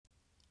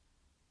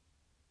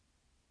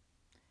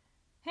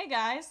Hey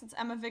guys, it's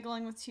Emma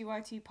Vigling with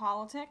TYT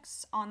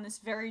Politics. On this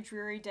very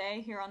dreary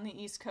day here on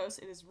the East Coast,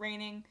 it is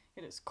raining,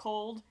 it is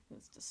cold, it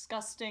is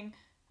disgusting.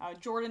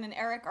 Jordan and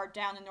Eric are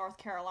down in North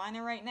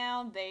Carolina right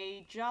now.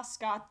 They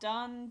just got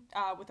done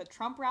with a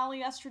Trump rally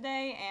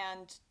yesterday,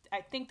 and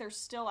I think they're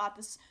still at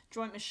this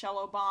joint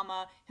Michelle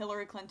Obama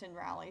Hillary Clinton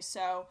rally.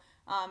 So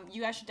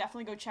you guys should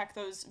definitely go check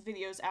those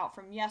videos out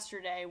from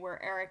yesterday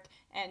where Eric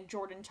and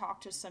Jordan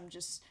talked to some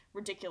just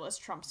ridiculous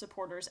Trump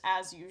supporters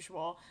as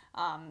usual.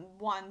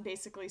 One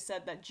basically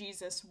said that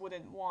Jesus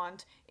wouldn't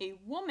want a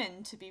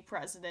woman to be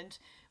president,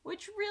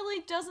 which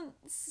really doesn't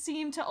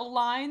seem to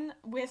align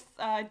with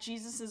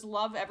Jesus's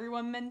love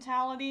everyone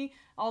mentality.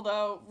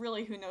 Although,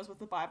 really, who knows what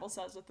the Bible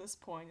says at this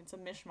point? It's a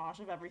mishmash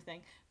of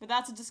everything. But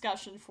that's a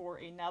discussion for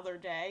another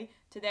day.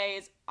 Today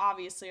is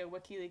obviously a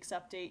WikiLeaks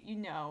update. You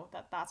know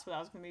that that's what I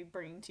was going to be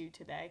bringing to you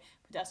today.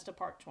 Podesta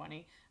Part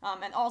 20.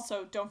 And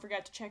also, don't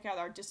forget to check out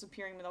our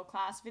Disappearing Middle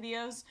Class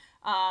videos.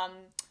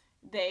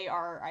 They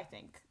are, I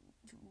think,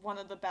 one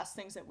of the best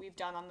things that we've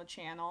done on the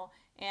channel.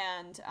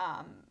 And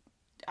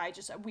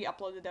we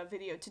uploaded a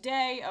video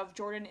today of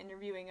Jordan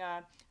interviewing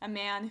a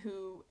man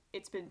who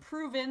it's been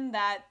proven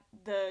that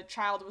the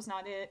child was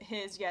not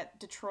his, yet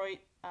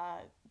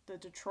the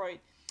Detroit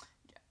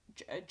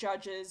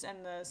judges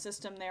and the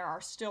system there are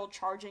still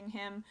charging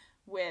him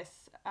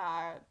with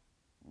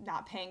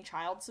not paying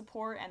child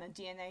support, and a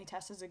DNA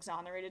test has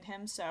exonerated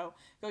him. So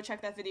go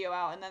check that video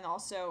out. And then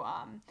also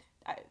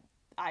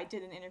I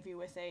did an interview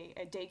with a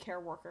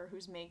daycare worker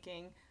who's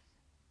making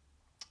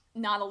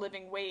not a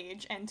living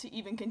wage, and to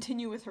even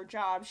continue with her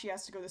job, she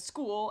has to go to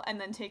school and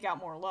then take out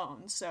more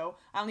loans. So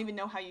I don't even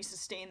know how you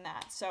sustain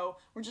that. So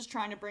we're just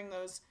trying to bring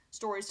those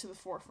stories to the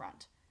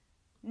forefront.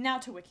 Now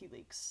to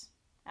WikiLeaks,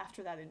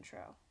 after that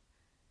intro.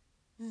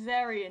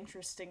 Very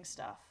interesting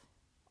stuff,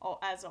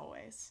 as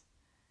always.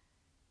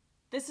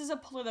 This is a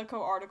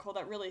Politico article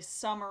that really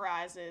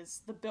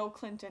summarizes the Bill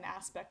Clinton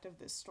aspect of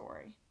this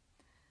story.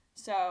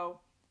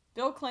 So,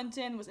 Bill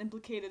Clinton was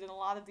implicated in a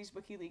lot of these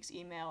WikiLeaks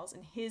emails,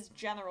 and his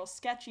general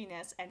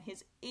sketchiness and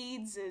his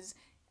aides'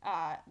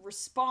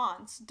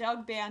 response.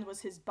 Doug Band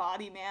was his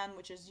body man,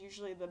 which is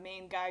usually the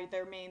main guy,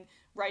 their main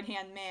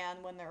right-hand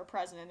man when they're a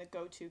president,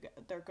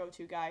 their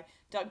go-to guy.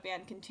 Doug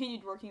Band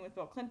continued working with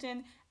Bill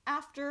Clinton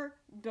after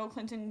Bill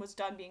Clinton was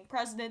done being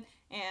president,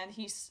 and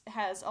he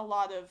has a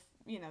lot of,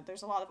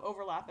 there's a lot of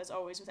overlap, as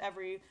always, with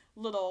every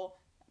little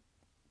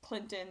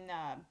Clinton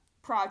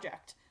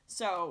project.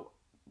 So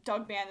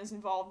Doug Band is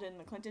involved in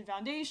the Clinton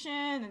Foundation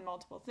and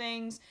multiple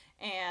things,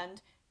 and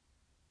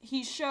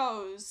he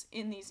shows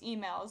in these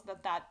emails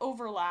that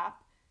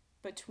overlap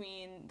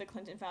between the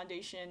Clinton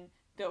Foundation,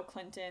 Bill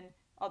Clinton,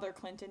 other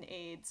Clinton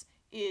aides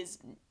is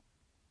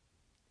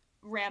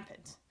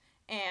rampant.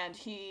 And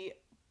he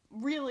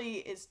really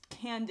is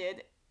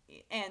candid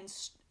and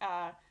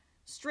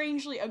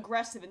strangely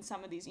aggressive in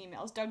some of these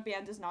emails. Doug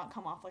Band does not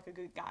come off like a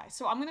good guy.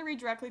 So I'm going to read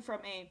directly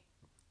from a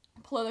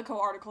Politico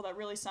article that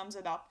really sums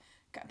it up.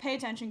 Pay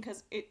attention,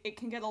 because it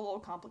can get a little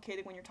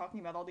complicated when you're talking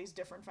about all these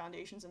different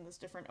foundations and this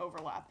different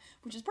overlap,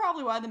 which is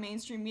probably why the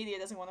mainstream media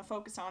doesn't want to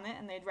focus on it,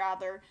 and they'd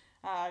rather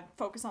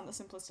focus on the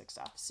simplistic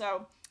stuff.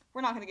 So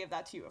we're not going to give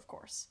that to you, of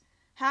course.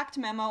 Hacked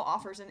Memo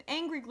offers an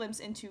angry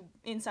glimpse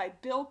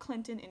inside Bill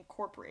Clinton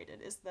Incorporated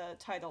is the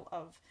title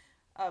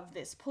of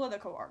this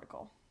Politico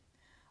article.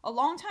 A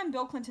longtime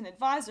Bill Clinton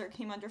advisor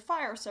came under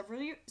fire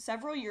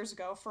several years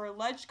ago for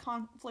alleged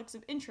conflicts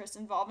of interest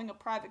involving a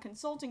private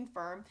consulting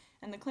firm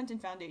and the Clinton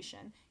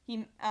Foundation.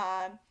 He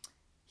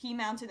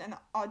mounted an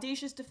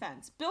audacious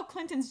defense. Bill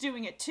Clinton's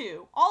doing it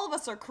too. All of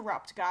us are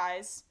corrupt,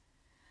 guys.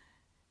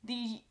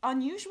 The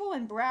unusual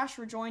and brash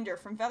rejoinder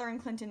from veteran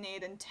Clinton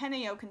aide and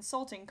 10AO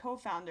Consulting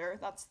co-founder,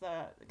 that's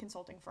the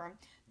consulting firm,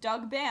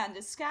 Doug Band,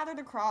 is scattered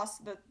across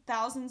the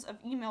thousands of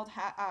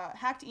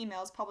hacked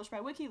emails published by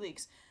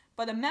WikiLeaks.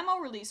 But a memo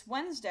released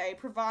Wednesday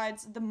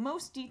provides the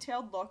most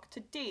detailed look to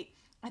date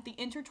at the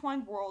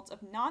intertwined worlds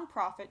of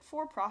nonprofit,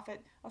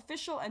 for-profit,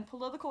 official, and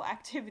political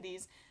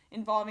activities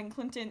involving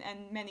Clinton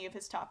and many of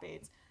his top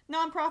aides.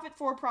 Nonprofit,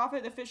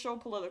 for-profit, official,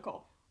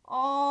 political.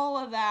 All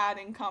of that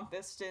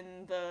encompassed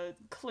in the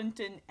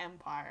Clinton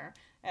empire.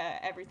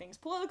 Everything's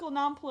political,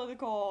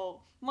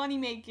 non-political,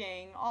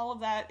 money-making, all of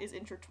that is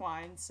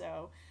intertwined,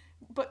 so...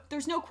 But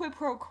there's no quid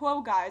pro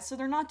quo, guys, so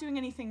they're not doing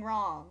anything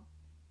wrong.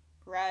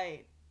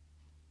 Right.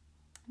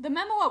 The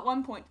memo at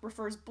one point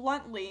refers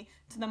bluntly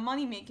to the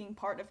money-making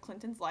part of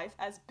Clinton's life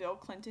as Bill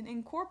Clinton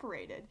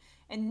Incorporated,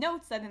 and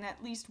notes that in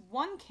at least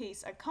one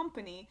case, a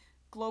company,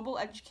 global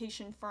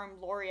education firm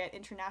Laureate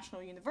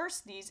International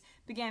Universities,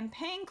 began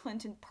paying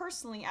Clinton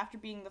personally after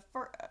being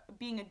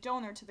a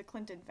donor to the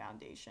Clinton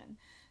Foundation.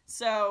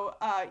 So,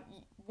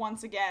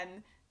 once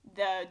again,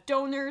 the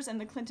donors and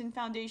the Clinton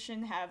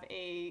Foundation have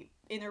a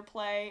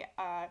interplay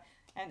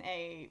and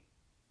a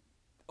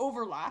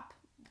overlap,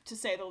 to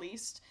say the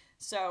least.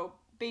 So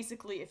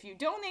basically, if you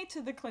donate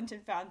to the Clinton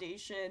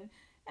Foundation,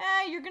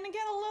 you're gonna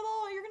get a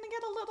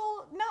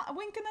little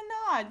wink and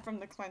a nod from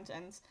the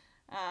Clintons.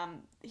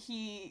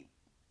 He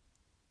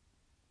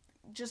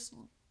just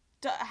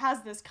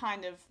has this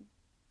kind of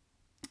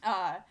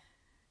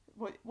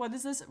what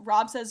is this?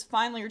 Rob says,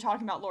 finally you're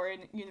talking about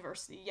Laureate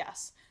University.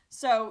 Yes.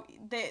 So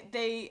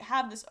they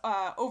have this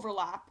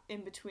overlap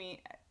in between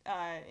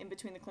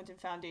the Clinton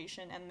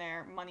Foundation and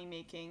their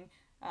money-making,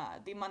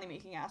 the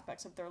money-making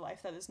aspects of their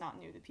life that is not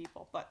new to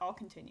people. But I'll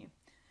continue.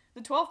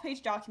 The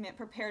 12-page document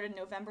prepared in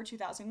November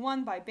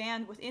 2001 by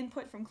Band with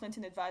input from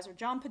Clinton advisor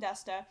John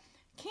Podesta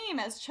came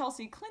as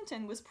Chelsea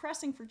Clinton was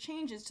pressing for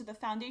changes to the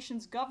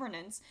foundation's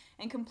governance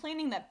and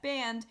complaining that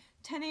Band,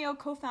 Teneo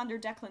co-founder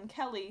Declan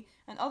Kelly,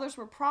 and others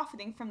were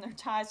profiting from their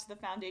ties to the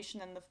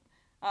foundation and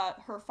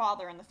her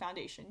father and the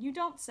foundation. You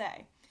don't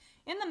say.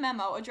 In the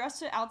memo, addressed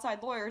to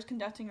outside lawyers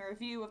conducting a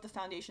review of the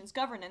foundation's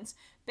governance,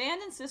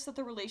 Band insists that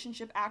the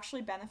relationship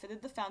actually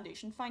benefited the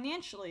foundation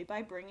financially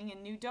by bringing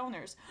in new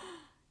donors.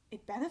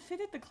 It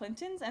benefited the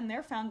Clintons and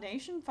their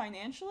foundation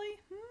financially?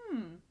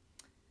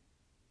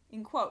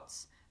 In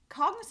quotes.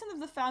 Cognizant of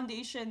the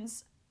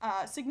foundation's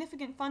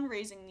significant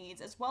fundraising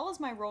needs, as well as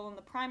my role in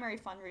the primary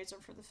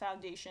fundraiser for the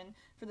foundation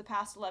for the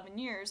past 11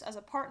 years as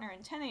a partner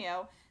in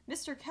Teneo,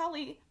 Mr.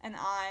 Kelly and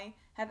I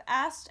have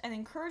asked and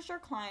encouraged our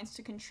clients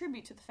to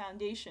contribute to the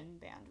foundation,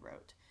 Band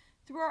wrote.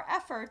 Through our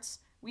efforts,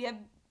 we have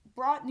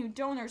brought new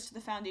donors to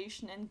the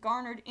foundation and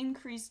garnered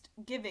increased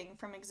giving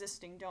from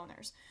existing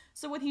donors.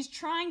 So what he's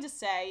trying to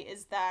say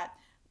is that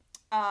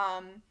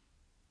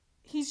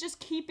he's just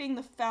keeping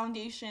the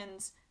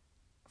foundation's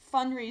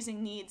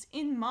fundraising needs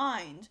in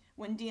mind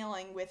when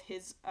dealing with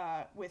his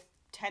with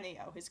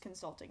Teneo, his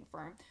consulting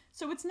firm.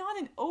 So it's not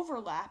an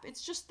overlap,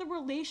 it's just the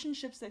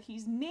relationships that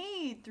he's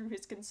made through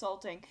his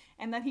consulting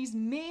and that he's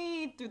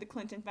made through the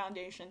Clinton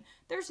Foundation.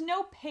 There's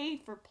no pay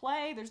for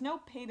play, there's no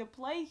pay to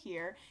play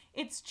here.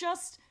 It's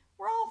just,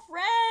 we're all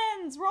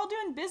friends, we're all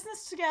doing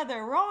business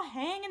together, we're all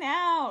hanging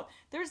out.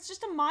 There's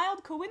just a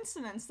mild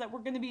coincidence that we're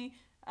going to be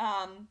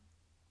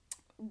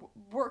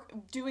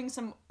doing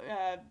some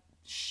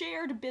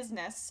shared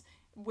business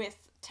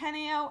with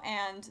Teneo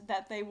and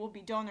that they will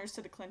be donors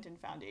to the Clinton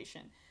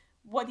Foundation.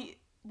 What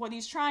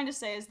he's trying to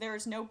say is there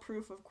is no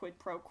proof of quid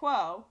pro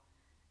quo,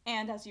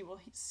 and as you will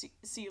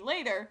see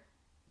later,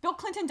 Bill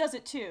Clinton does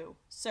it too.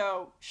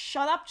 So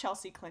shut up,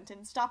 Chelsea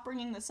Clinton. Stop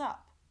bringing this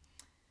up.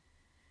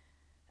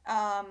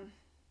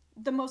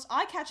 The most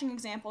eye-catching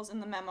examples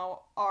in the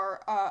memo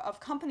are of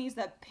companies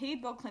that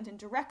paid Bill Clinton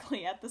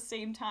directly at the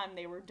same time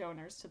they were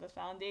donors to the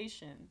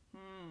foundation.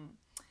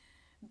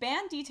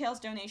 Band details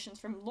donations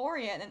from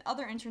Laureate and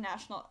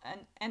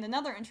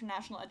another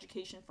international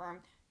education firm,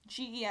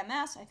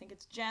 GEMS, I think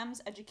it's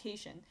GEMS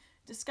Education,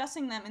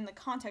 discussing them in the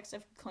context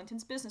of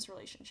Clinton's business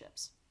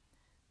relationships.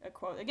 A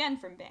quote again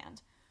from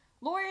Band.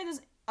 Laureate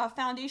is a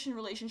foundation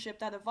relationship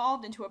that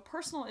evolved into a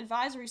personal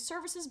advisory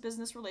services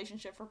business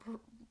relationship for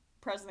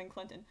President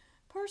Clinton.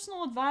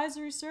 Personal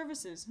advisory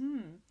services,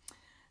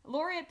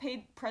 Laureate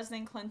paid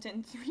President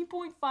Clinton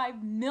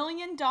 $3.5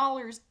 million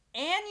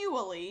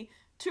annually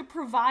to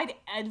provide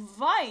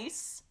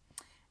advice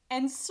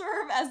and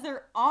serve as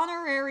their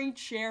honorary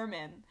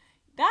chairman.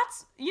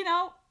 That's,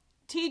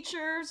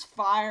 teachers,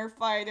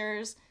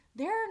 firefighters,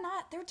 they're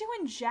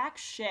doing jack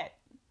shit.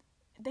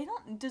 They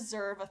don't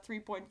deserve a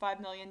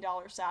 $3.5 million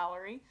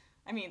salary.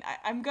 I mean,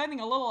 I'm getting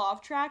a little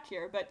off track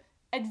here, but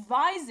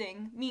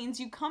advising means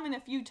you come in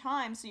a few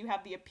times so you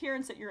have the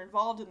appearance that you're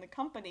involved in the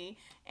company,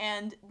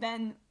 and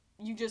then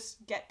you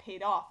just get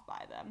paid off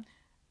by them.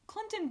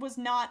 Clinton was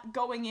not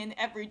going in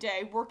every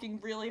day working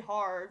really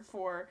hard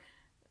for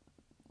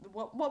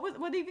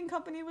what even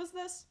company was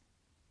this?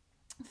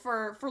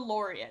 For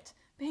Laureate,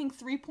 paying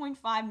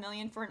 $3.5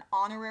 million for an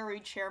honorary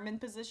chairman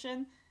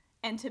position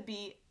and to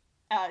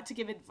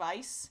give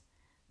advice.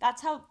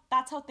 That's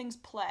how things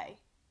play.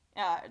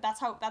 That's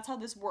how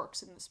this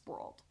works in this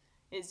world.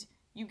 Is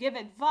you give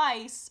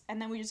advice and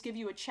then we just give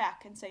you a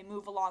check and say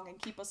move along and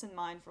keep us in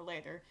mind for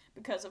later,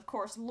 because of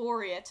course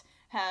Laureate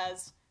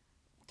has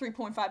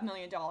 $3.5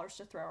 million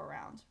to throw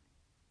around.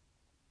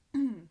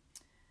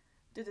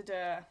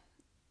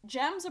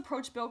 GEMS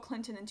approached Bill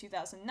Clinton in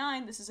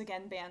 2009, this is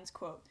again Band's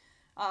quote,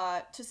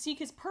 to seek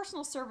his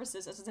personal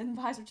services as an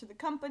advisor to the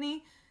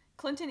company.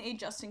 Clinton aide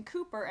Justin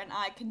Cooper and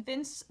I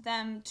convinced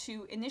them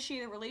to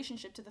initiate a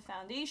relationship to the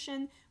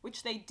foundation,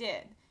 which they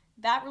did.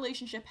 That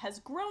relationship has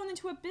grown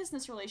into a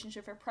business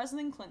relationship for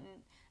President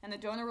Clinton and a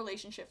donor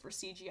relationship for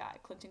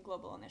CGI, Clinton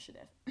Global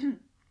Initiative.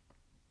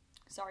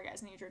 Sorry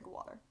guys, I need a drink of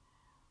water.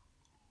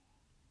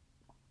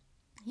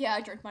 Yeah,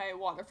 I drank my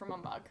water from a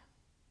mug.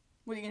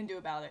 What are you going to do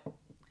about it?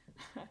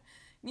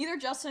 Neither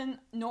Justin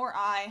nor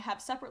I have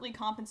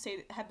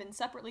been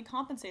separately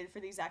compensated for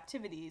these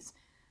activities.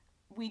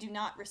 We do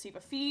not receive a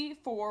fee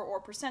for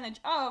or percentage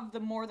of the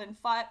more than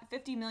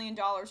 $50 million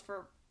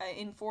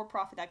in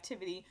for-profit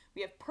activity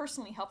we have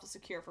personally helped to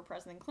secure for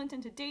President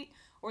Clinton to date,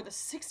 or the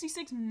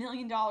 $66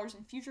 million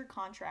in future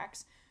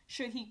contracts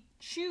should he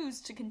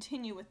choose to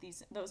continue with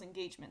those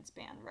engagements,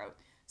 Band wrote.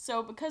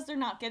 So because they're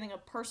not getting a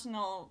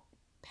personal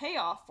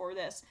payoff for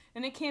this,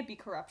 then it can't be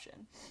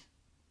corruption.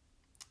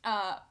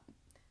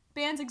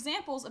 Band's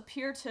examples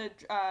appear to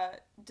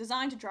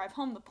designed to drive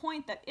home the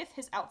point that if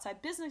his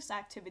outside business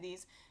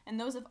activities and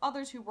those of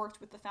others who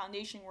worked with the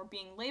foundation were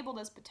being labeled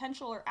as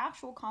potential or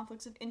actual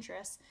conflicts of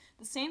interest,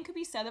 the same could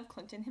be said of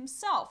Clinton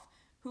himself,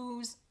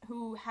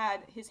 who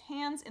had his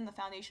hands in the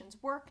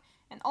foundation's work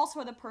and also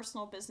had a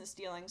personal business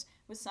dealings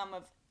with some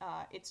of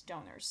its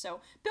donors.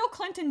 So Bill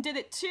Clinton did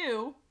it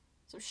too,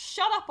 so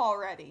shut up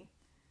already.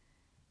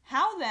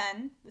 How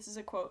then, this is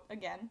a quote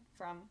again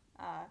from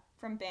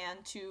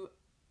Band to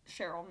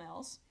Cheryl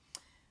Mills,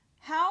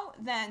 how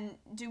then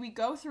do we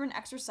go through an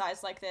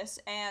exercise like this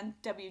and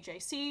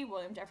WJC,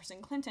 William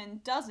Jefferson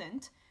Clinton,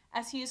 doesn't,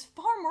 as he is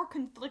far more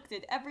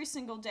conflicted every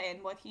single day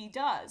in what he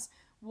does?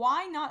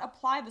 Why not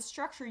apply the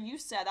structure you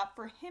set up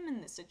for him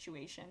in this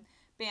situation?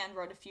 Band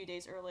wrote a few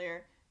days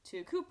earlier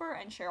to Cooper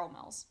and Cheryl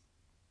Mills.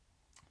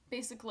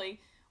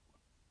 Basically,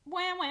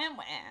 wah, wah,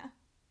 wah.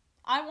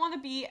 I want to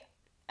be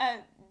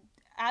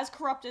as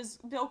corrupt as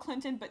Bill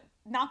Clinton, but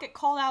not get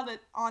called out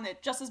on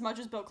it just as much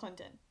as Bill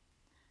Clinton.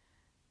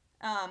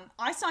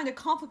 I signed a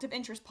conflict of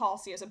interest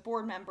policy as a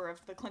board member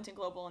of the Clinton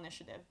Global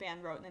Initiative,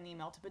 Band wrote in an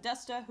email to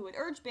Podesta, who had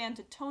urged Band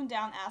to tone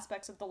down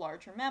aspects of the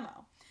larger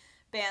memo.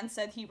 Band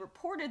said he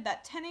reported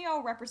that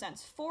 10AO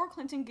represents 4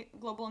 Clinton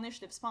Global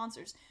Initiative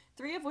sponsors,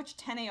 3 of which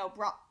 10AO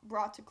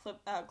brought to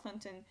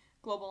Clinton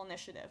Global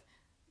Initiative.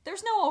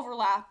 There's no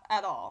overlap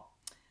at all.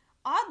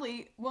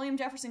 Oddly, William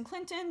Jefferson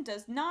Clinton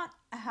does not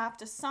have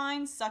to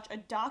sign such a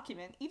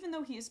document, even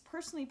though he is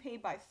personally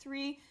paid by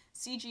 3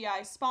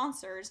 CGI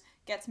sponsors,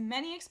 gets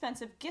many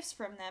expensive gifts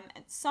from them,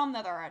 and some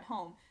that are at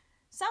home.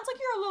 Sounds like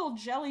you're a little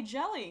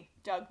jelly,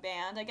 Doug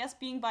Band. I guess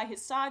being by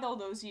his side all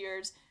those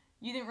years,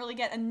 you didn't really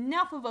get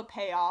enough of a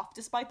payoff,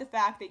 despite the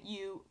fact that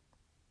you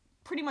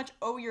pretty much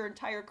owe your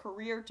entire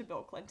career to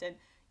Bill Clinton.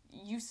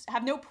 You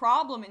have no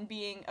problem in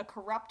being a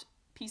corrupt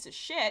piece of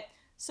shit,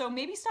 so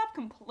maybe stop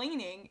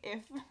complaining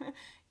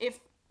if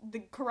the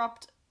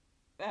corrupt,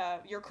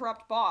 your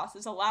corrupt boss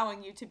is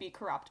allowing you to be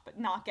corrupt, but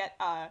not get,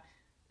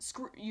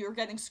 you're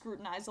getting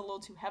scrutinized a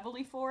little too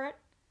heavily for it.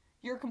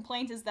 Your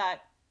complaint is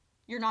that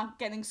you're not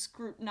getting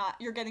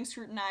you're getting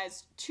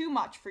scrutinized too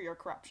much for your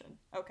corruption.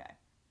 Okay.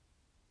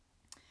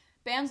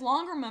 Band's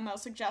longer memo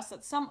suggests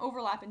that some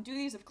overlap in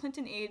duties of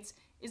Clinton aides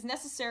is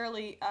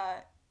necessary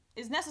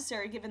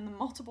given the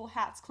multiple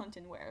hats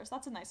Clinton wears.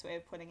 That's a nice way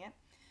of putting it.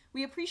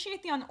 We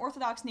appreciate the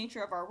unorthodox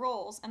nature of our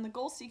roles and the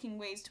goal-seeking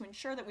ways to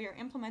ensure that we are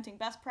implementing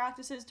best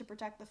practices to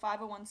protect the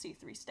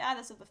 501c3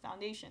 status of the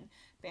foundation,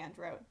 Band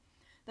wrote.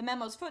 The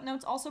memo's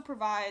footnotes also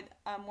provide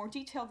a more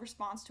detailed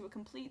response to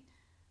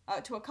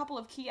a couple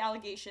of key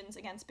allegations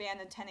against Band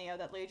and 10AO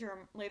that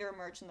later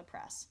emerged in the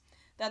press.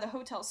 That a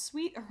hotel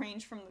suite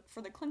arranged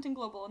for the Clinton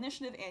Global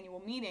Initiative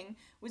annual meeting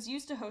was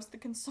used to host the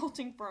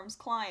consulting firm's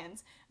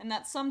clients, and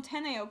that some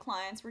 10AO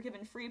clients were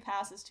given free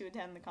passes to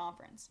attend the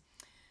conference.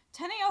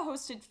 10AO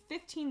hosted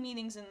 15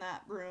 meetings in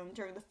that room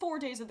during the 4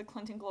 days of the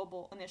Clinton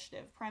Global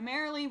Initiative,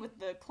 primarily with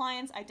the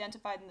clients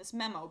identified in this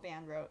memo,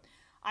 Band wrote.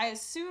 I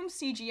assume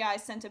CGI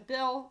sent a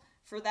bill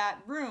for that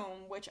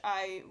room, which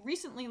I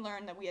recently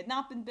learned that we had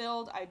not been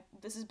billed.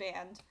 This is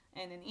Band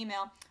in an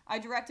email. I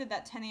directed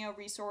that 10AO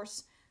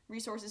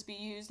resources be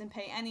used and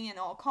pay any and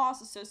all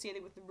costs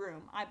associated with the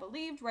room. I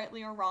believed,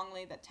 rightly or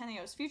wrongly, that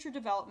 10AO's future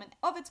development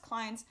of its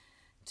clients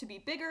to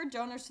be bigger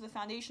donors to the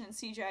foundation and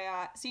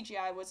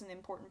CGI was an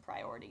important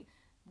priority.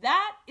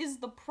 That is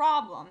the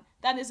problem.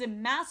 That is a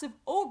massive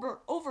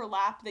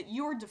overlap that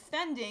you're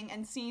defending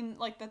and seem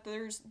like that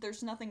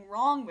there's nothing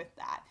wrong with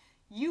that.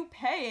 You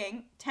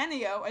paying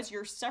 10AO as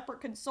your separate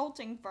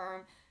consulting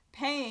firm,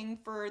 paying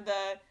for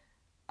the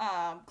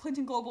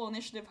Clinton Global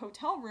Initiative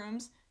hotel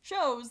rooms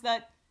shows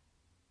that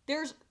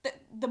there's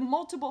the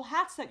multiple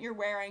hats that you're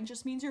wearing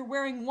just means you're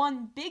wearing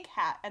one big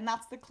hat, and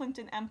that's the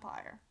Clinton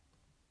Empire.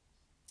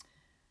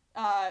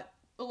 A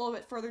little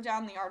bit further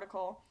down the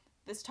article,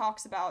 this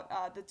talks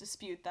about the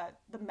dispute that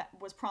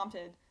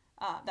prompted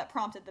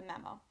the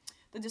memo.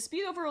 The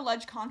dispute over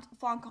alleged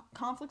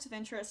conflicts of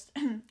interest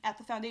at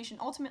the foundation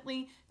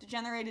ultimately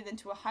degenerated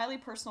into a highly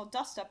personal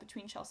dust-up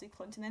between Chelsea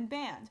Clinton and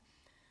Band.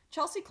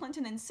 Chelsea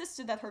Clinton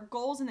insisted that her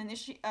goals in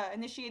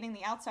initiating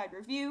the outside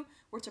review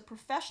were to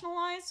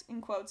professionalize,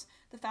 in quotes,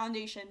 the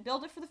foundation,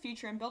 build it for the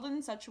future, and build it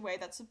in such a way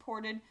that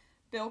supported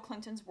Bill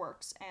Clinton's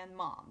works and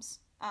Mom's.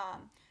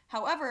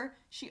 However,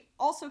 she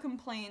also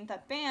complained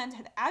that Band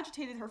had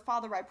agitated her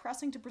father by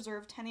pressing to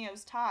preserve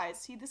 10AO's ties.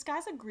 See, this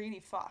guy's a greedy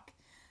fuck.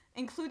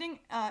 Including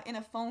in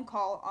a phone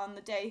call on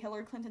the day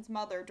Hillary Clinton's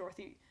mother,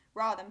 Dorothy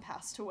Rodham,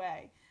 passed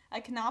away. I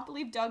cannot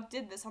believe Doug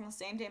did this on the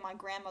same day my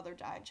grandmother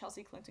died,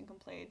 Chelsea Clinton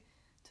complained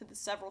to the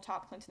several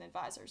top Clinton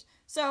advisors.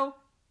 So,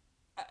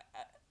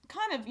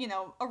 kind of,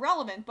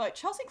 irrelevant, but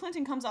Chelsea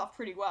Clinton comes off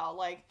pretty well.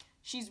 Like,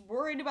 she's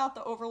worried about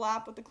the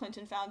overlap with the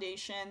Clinton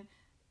Foundation.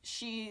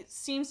 She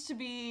seems to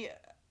be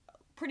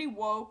pretty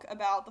woke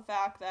about the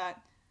fact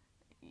that,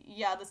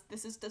 yeah,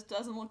 this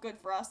doesn't look good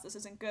for us, this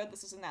isn't good,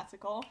 this isn't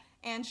ethical,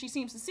 and she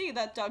seems to see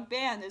that Doug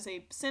Band is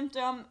a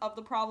symptom of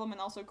the problem and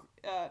also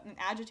an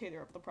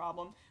agitator of the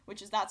problem,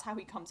 that's how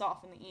he comes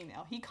off in the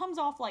email. He comes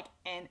off like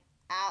an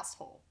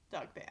asshole,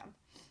 Doug Band.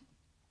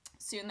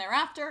 Soon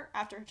thereafter,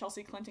 after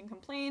Chelsea Clinton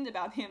complained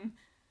about him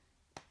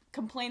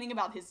complaining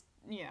about his,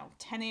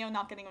 Teneo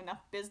not getting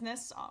enough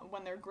business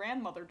when their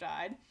grandmother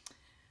died,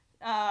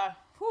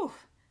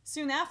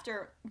 soon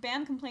after,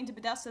 Ban complained to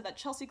Podesta that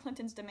Chelsea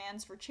Clinton's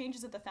demands for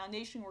changes at the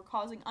foundation were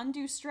causing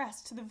undue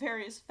stress to the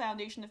various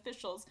foundation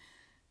officials.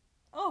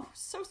 Oh,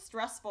 so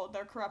stressful,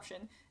 their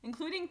corruption,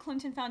 including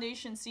Clinton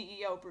Foundation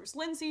CEO Bruce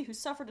Lindsay, who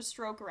suffered a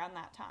stroke around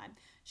that time.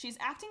 She's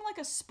acting like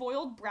a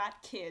spoiled brat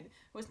kid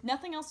with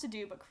nothing else to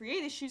do but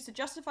create issues to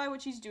justify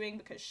what she's doing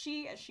because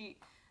she, as she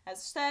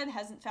has said,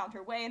 hasn't found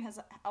her way and has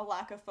a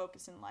lack of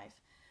focus in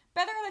life.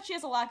 Better that she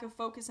has a lack of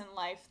focus in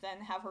life than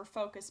have her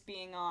focus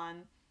being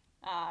on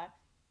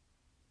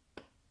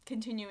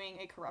continuing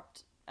a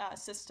corrupt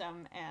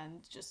system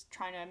and just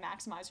trying to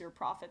maximize your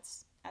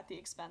profits at the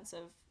expense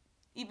of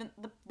even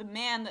the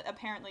man that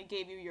apparently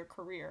gave you your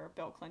career,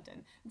 Bill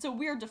Clinton. It's a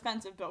weird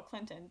defense of Bill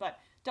Clinton, but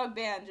Doug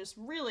Ban just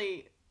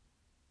really,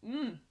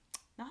 not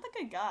a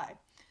good guy.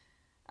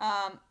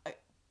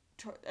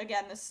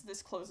 Again,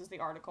 this closes the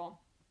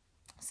article.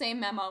 Same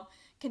memo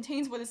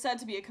contains what is said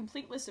to be a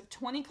complete list of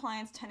 20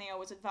 clients Teneo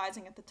was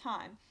advising at the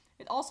time.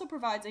 It also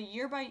provides a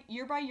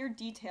year-by-year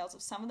details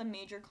of some of the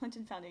major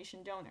Clinton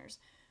Foundation donors.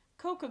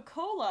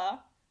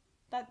 Coca-Cola,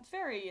 that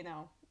very,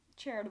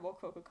 charitable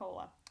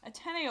Coca-Cola, a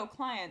Teneo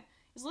client,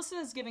 is listed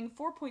as giving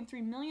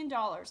 $4.3 million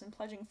and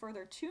pledging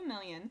further $2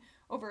 million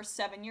over a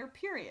 7-year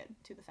period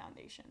to the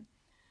foundation.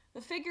 The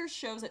figure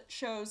shows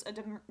a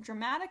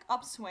dramatic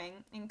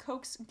upswing in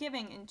Koch's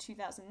giving in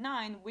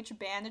 2009, which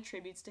Ban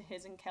attributes to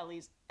his and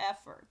Kelly's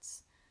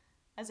efforts.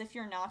 As if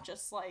you're not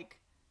just like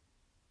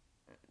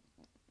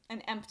an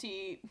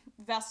empty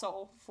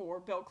vessel for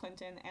Bill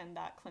Clinton and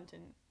that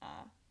Clinton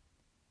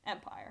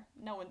empire.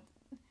 No one.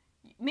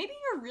 Maybe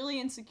you're really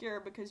insecure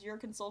because your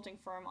consulting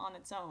firm on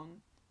its own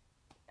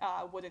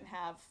wouldn't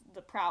have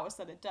the prowess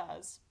that it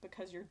does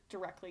because you're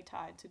directly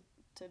tied to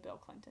Bill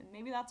Clinton.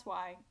 Maybe that's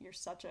why you're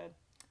such a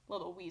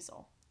little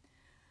weasel.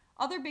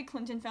 Other big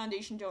Clinton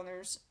Foundation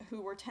donors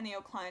who were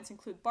Teneo clients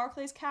include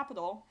Barclays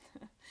Capital,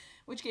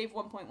 which gave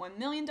 $1.1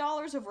 million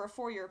over a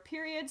 4-year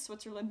period,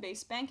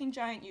 Switzerland-based banking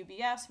giant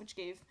UBS, which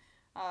gave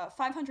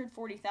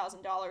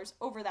 $540,000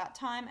 over that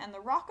time, and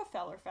the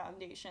Rockefeller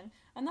Foundation,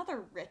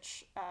 another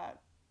rich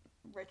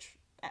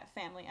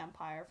family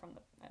empire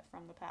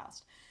from the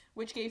past,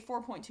 which gave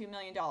 $4.2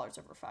 million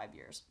over 5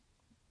 years.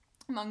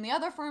 Among the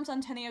other firms on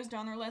Teneo's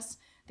donor lists,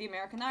 the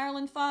American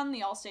Ireland Fund,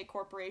 the Allstate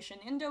Corporation,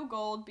 Indo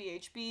Gold,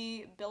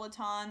 BHB,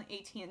 Billiton,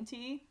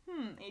 AT&T,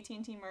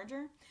 AT&T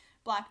merger,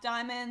 Black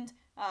Diamond,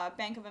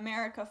 Bank of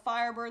America,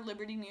 Firebird,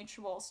 Liberty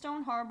Mutual,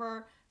 Stone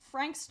Harbor,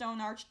 Frank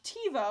Stone Arch,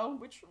 TiVo,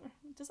 which,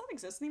 does that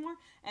exist anymore?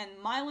 And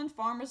Mylan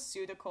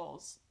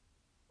Pharmaceuticals.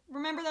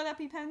 Remember that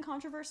EpiPen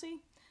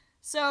controversy?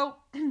 So,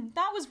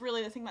 that was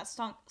really the thing that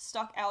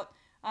stuck out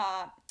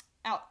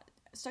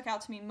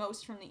to me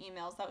most from the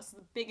emails. That was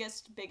the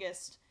biggest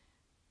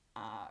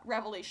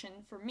revelation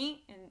for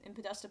me in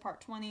Podesta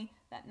Part 20,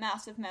 that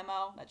massive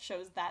memo that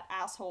shows that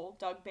asshole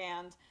Doug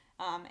Ban,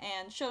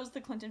 and shows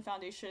the Clinton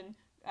Foundation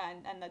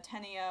and the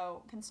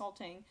Teneo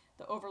Consulting,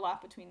 the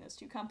overlap between those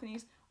two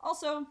companies.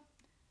 Also,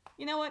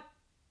 you know what?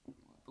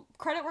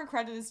 Credit where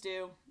credit is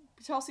due.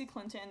 Chelsea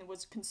Clinton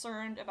was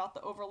concerned about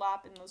the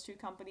overlap in those two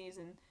companies,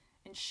 and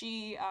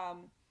she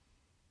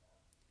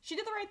did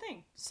the right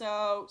thing.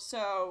 So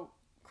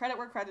credit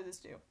where credit is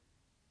due.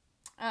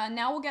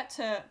 Now we'll get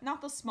to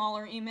not the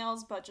smaller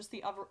emails, but just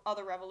the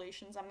other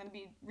revelations. I'm going to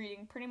be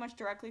reading pretty much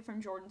directly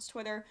from Jordan's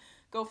Twitter.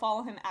 Go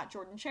follow him at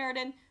Jordan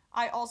Sheridan.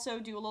 I also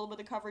do a little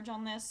bit of coverage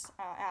on this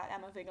at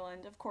Emma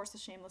Vigeland. Of course, the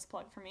shameless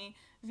plug for me.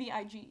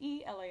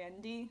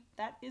 Vigeland.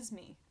 That is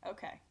me.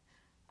 Okay.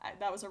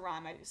 That was a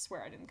rhyme. I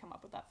swear I didn't come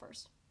up with that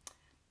first.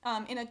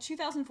 In a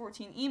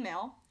 2014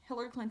 email,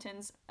 Hillary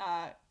Clinton's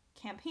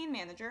campaign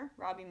manager,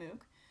 Robbie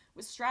Mook,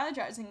 was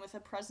strategizing with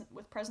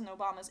President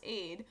Obama's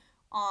aide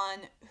on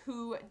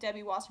who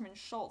Debbie Wasserman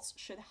Schultz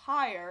should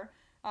hire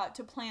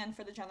to plan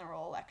for the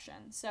general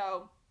election.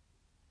 So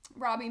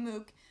Robbie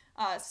Mook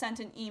sent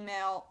an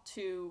email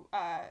to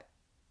Huma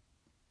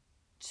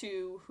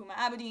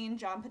Abedin,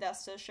 John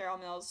Podesta, Cheryl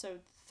Mills, so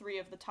 4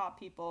 of the top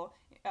people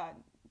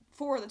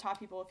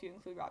if you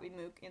include Robbie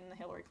Mook in the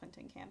Hillary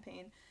Clinton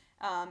campaign.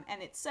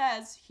 And it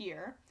says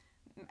here,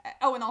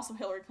 oh, and also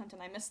Hillary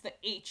Clinton, I missed the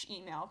H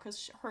email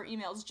because her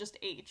email is just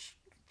H.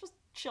 Just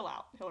chill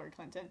out, Hillary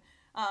Clinton.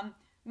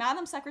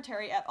 Madam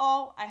Secretary et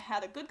al., I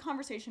had a good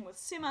conversation with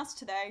Simas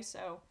today,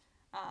 so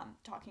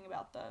talking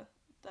about the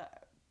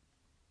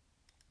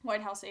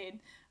White House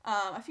aide.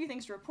 A few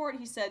things to report.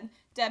 He said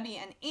Debbie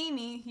and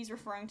Amy, he's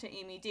referring to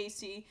Amy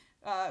Dacey,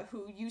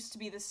 who used to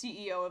be the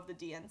CEO of the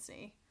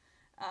DNC.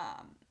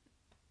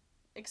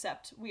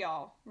 Except we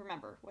all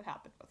remember what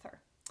happened with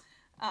her.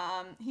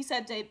 He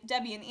said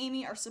Debbie and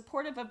Amy are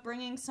supportive of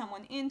bringing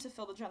someone in to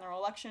fill the general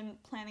election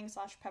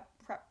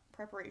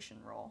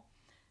planning/preparation role.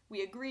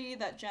 We agree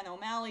that Jen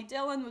O'Malley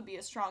Dillon would be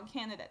a strong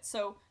candidate.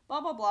 So,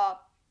 blah, blah, blah.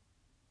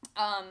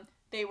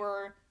 They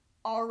were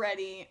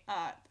already,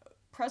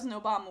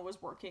 President Obama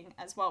was working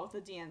as well with the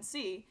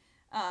DNC.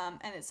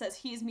 And it says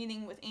he's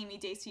meeting with Amy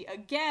Dacey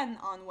again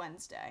on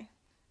Wednesday.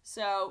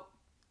 So,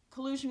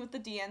 collusion with the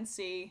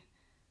DNC.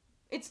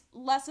 It's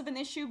less of an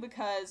issue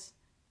because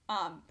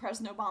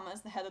President Obama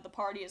is the head of the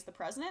party as the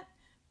president.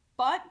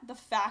 But the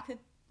fact that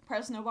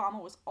President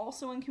Obama was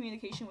also in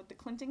communication with the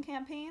Clinton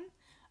campaign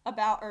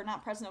about, or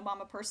not President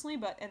Obama personally,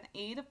 but an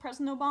aide of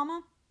President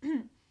Obama,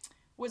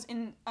 was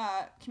in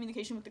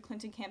communication with the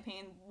Clinton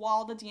campaign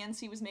while the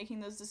DNC was making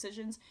those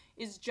decisions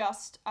is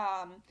just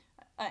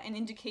an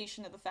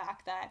indication of the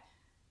fact that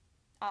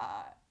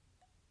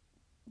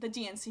the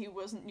DNC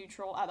wasn't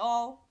neutral at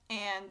all,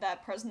 and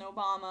that President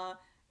Obama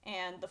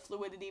and the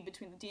fluidity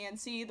between the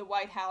DNC, the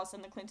White House,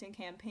 and the Clinton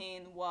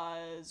campaign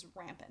was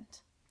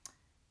rampant.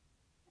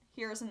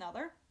 Here's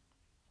another.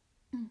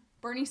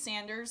 Bernie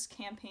Sanders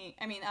campaign,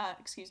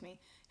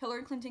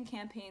 Hillary Clinton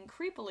campaign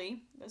creepily,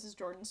 this is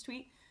Jordan's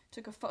tweet,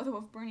 took a photo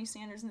of Bernie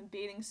Sanders in a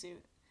bathing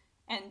suit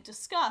and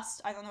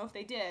discussed, I don't know if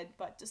they did,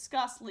 but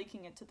discussed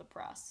leaking it to the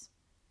press.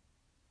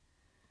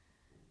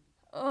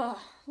 Ugh.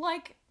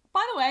 Like,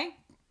 by the way,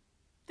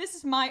 this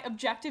is my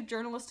objective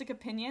journalistic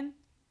opinion.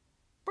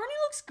 Bernie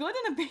looks good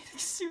in a bathing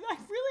suit. I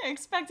really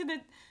expected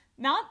it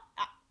not...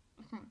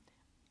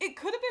 It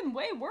could have been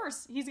way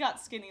worse. He's got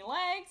skinny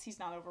legs, he's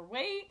not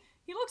overweight,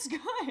 he looks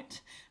good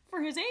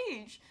for his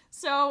age.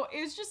 So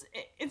it's just,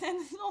 and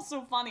it's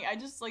also funny. I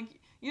just, like,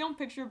 you don't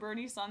picture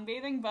Bernie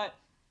sunbathing, but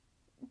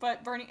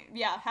Bernie,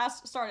 yeah,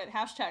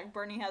 hashtag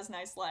Bernie has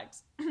nice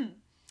legs.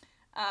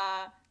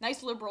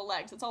 Nice liberal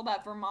legs. It's all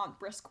that Vermont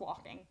brisk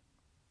walking.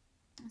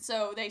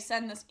 So they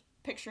send this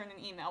picture in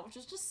an email, which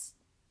is just,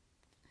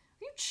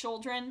 are you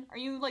children? Are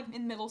you, like,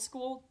 in middle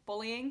school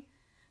bullying?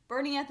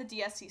 Bernie at the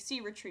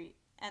DSCC retreat.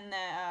 And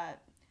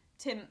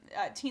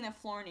Tina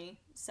Florney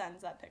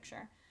sends that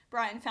picture.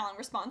 Brian Fallon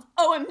responds,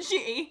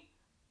 OMG!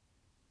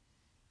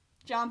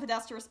 John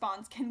Podesta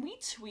responds, can we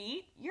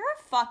tweet? You're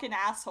a fucking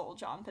asshole,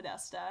 John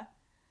Podesta.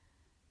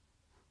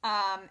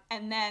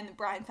 And then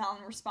Brian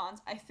Fallon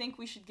responds, I think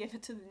we should give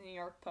it to the New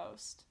York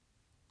Post.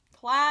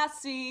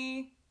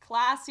 Classy,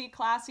 classy,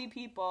 classy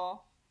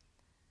people.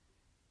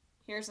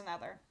 Here's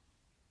another.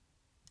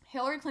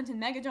 Hillary Clinton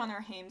mega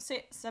donor Haim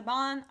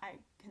Saban, I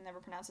can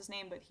never pronounce his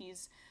name, but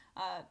he's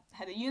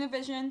head of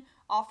Univision,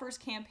 offers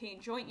campaign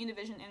joint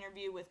Univision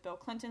interview with Bill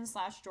Clinton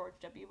 / George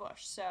W.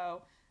 Bush.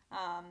 So,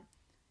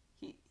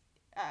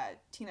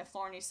 Tina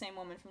Florney, same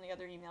woman from the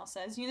other email,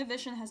 says,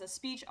 Univision has a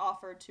speech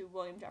offered to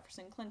William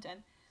Jefferson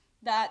Clinton.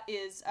 That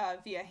is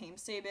via Haim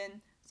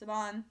Saban.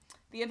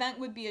 The event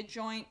would be a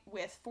joint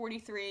with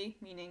 43,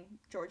 meaning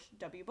George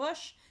W.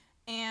 Bush,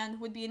 and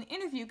would be an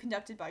interview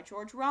conducted by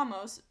George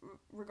Ramos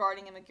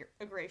regarding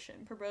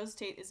immigration. Proposed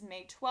date is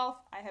May 12th.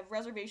 I have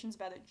reservations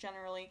about it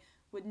generally.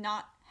 Would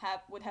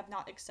have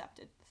not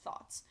accepted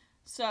thoughts.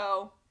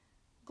 So,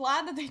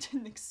 glad that they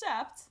didn't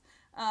accept,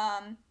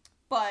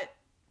 but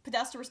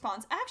Podesta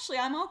responds, actually,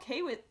 I'm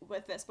okay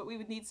with this, but we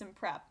would need some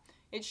prep.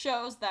 It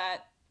shows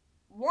that,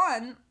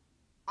 one,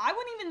 I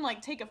wouldn't even,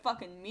 like, take a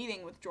fucking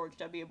meeting with George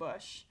W.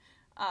 Bush.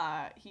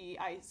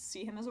 I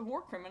see him as a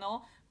war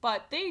criminal,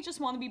 but they just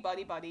want to be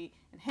buddy-buddy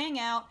and hang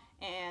out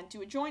and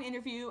do a joint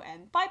interview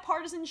and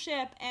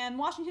bipartisanship, and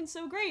Washington's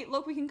so great.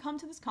 Look, we can come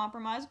to this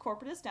compromise,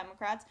 corporatist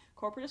Democrats,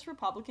 corporatist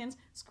Republicans,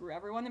 screw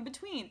everyone in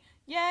between.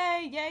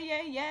 Yay, yay,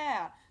 yay,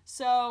 yeah.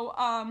 So,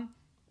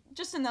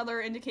 just another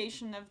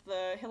indication of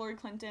the Hillary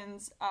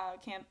Clinton's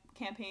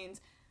campaign's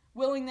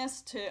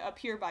willingness to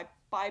appear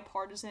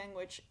bipartisan,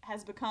 which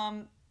has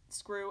become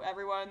screw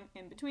everyone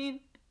in between,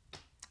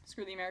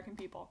 screw the American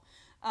people,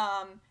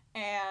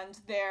 and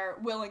their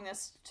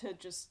willingness to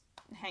just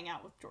hang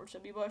out with George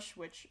W. Bush,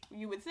 which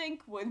you would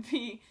think would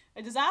be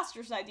a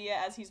disastrous idea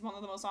as he's one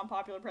of the most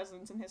unpopular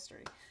presidents in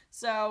history.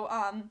 So,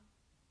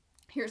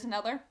 here's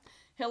another.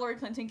 Hillary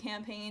Clinton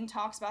campaign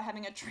talks about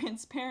having a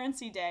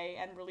transparency day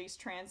and release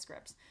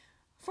transcripts.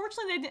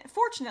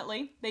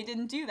 Fortunately, they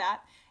didn't do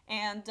that,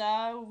 and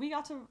we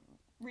got to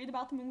read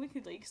about them in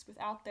WikiLeaks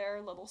without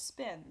their little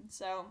spin.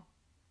 So,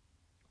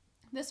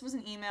 this was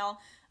an email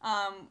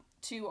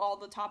to all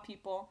the top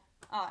people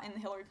in the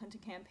Hillary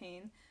Clinton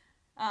campaign.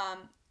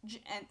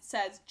 And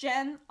says,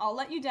 Jen, I'll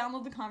let you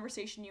download the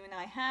conversation you and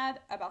I had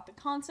about the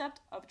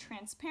concept of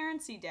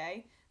Transparency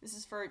Day. This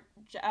is for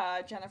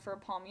Jennifer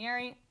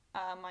Palmieri.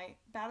 My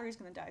battery's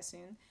going to die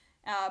soon.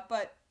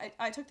 But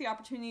I took the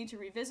opportunity to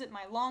revisit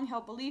my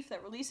long-held belief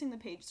that releasing the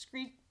page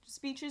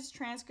speeches,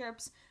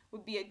 transcripts,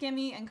 would be a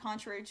gimme, and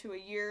contrary to a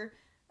year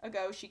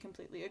ago, she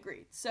completely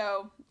agreed.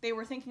 So they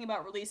were thinking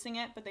about releasing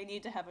it, but they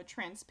need to have a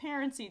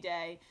Transparency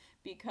Day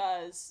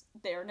because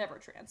they are never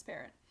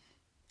transparent.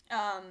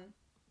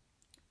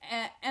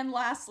 And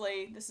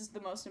lastly, this is the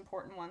most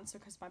important one, so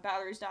because my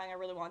battery's dying, I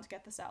really wanted to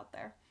get this out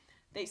there.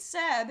 They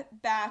said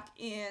back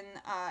in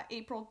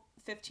April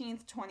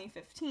 15th,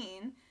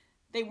 2015,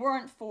 they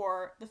weren't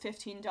for the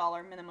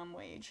 $15 minimum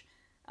wage.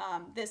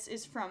 This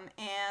is from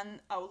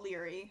Ann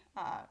O'Leary,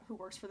 who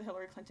works for the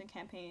Hillary Clinton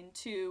campaign,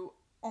 to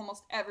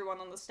almost everyone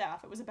on the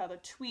staff. It was about a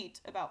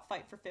tweet about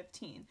Fight for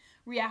 15,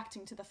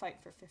 reacting to the Fight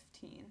for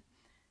 15.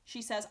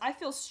 She says, I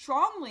feel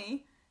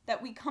strongly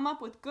that we come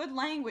up with good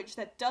language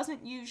that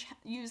doesn't use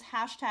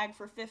hashtag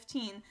for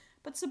 15,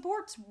 but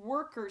supports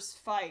workers'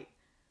 fight.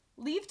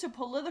 Leave to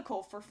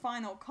political for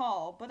final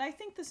call, but I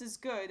think this is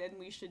good and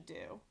we should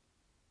do.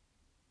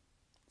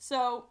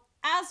 So,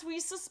 as we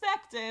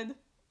suspected,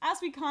 as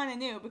we kind of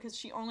knew, because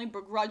she only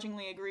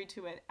begrudgingly agreed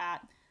to it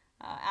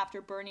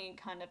after Bernie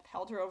kind of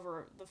held her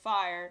over the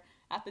fire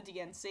at the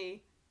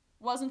DNC,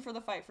 wasn't for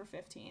the fight for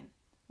 15.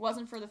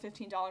 Wasn't for the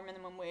 $15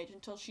 minimum wage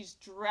until she's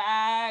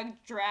dragged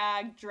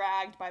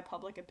by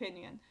public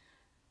opinion.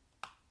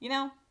 You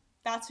know,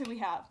 that's who we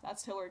have.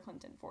 That's Hillary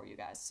Clinton for you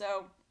guys.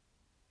 So,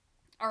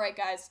 alright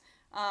guys,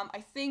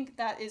 I think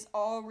that is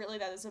all really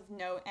that is of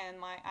note, and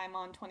I'm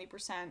on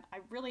 20%. I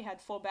really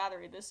had full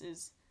battery. This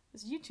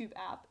YouTube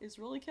app is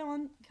really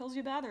kills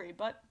your battery,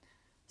 but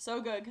so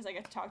good because I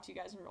get to talk to you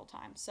guys in real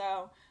time.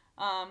 So,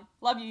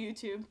 love you,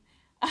 YouTube.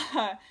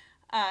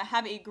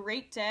 Have a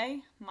great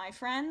day, my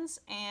friends,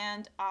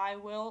 and I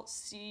will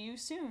see you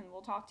soon.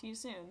 We'll talk to you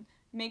soon.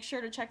 Make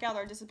sure to check out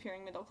our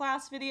Disappearing Middle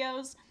Class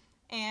videos,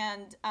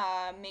 and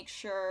make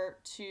sure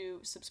to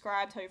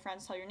subscribe, tell your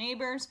friends, tell your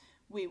neighbors.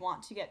 We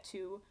want to get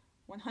to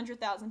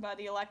 100,000 by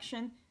the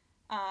election.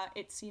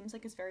 It seems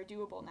like it's very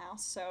doable now,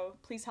 so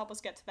please help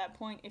us get to that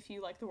point if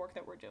you like the work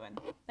that we're doing.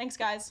 Thanks,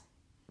 guys.